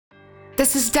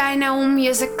This is Dino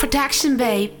Music Production,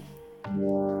 babe.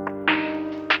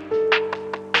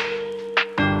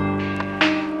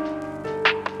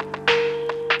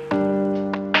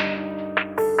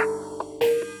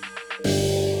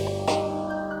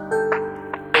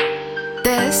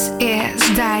 This is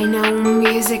Dino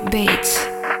Music Beats.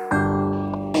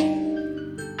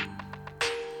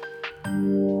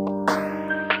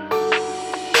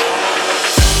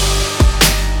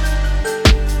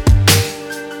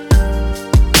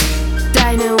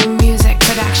 Dino Music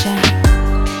Production.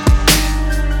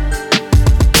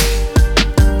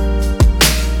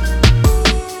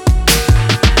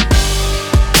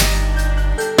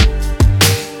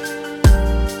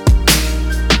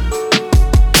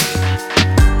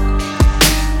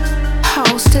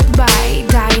 Hosted by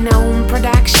Dino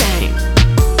Production.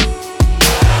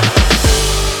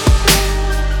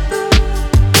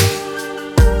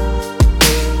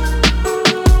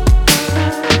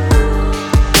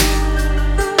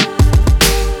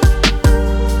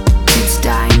 It's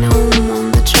Dino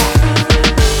on the track.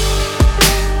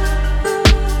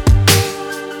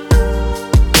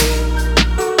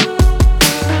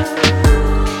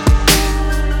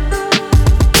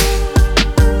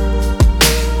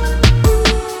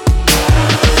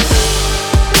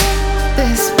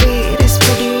 This beat is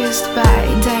produced by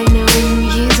Dino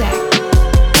Music.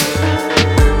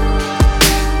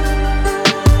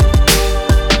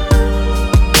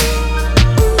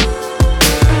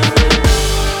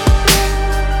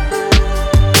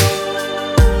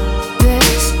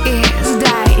 This is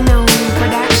Dino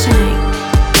Production.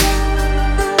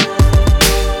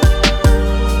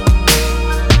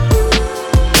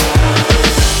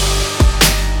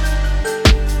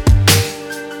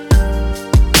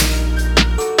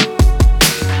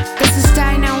 This is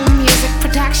Dino Music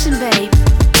Production, babe.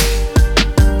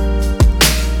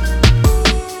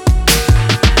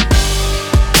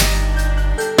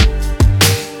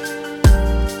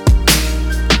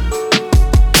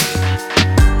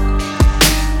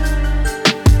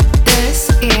 This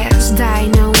is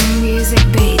Dino Music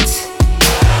Beats.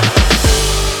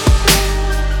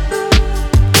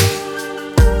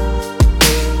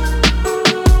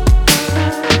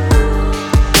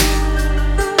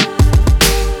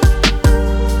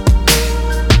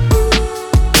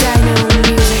 Dino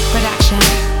Music Production.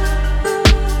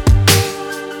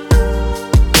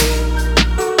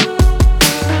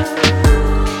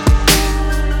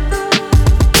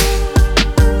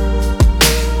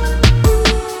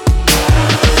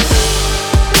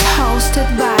 Hosted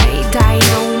by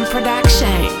Dino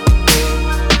Production.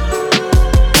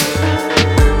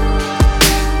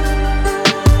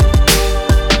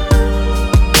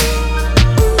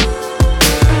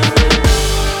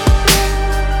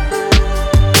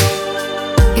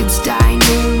 It's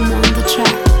Dino on the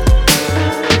track.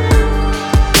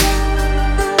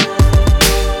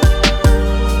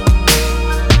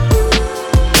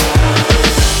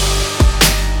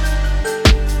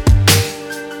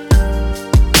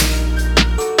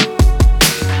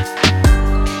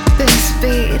 This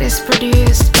beat is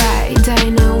produced by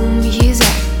Dino Music.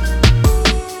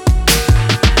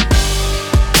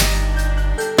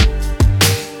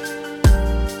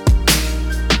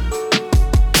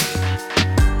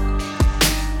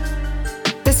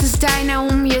 This is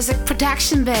Dino Music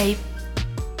Production, babe.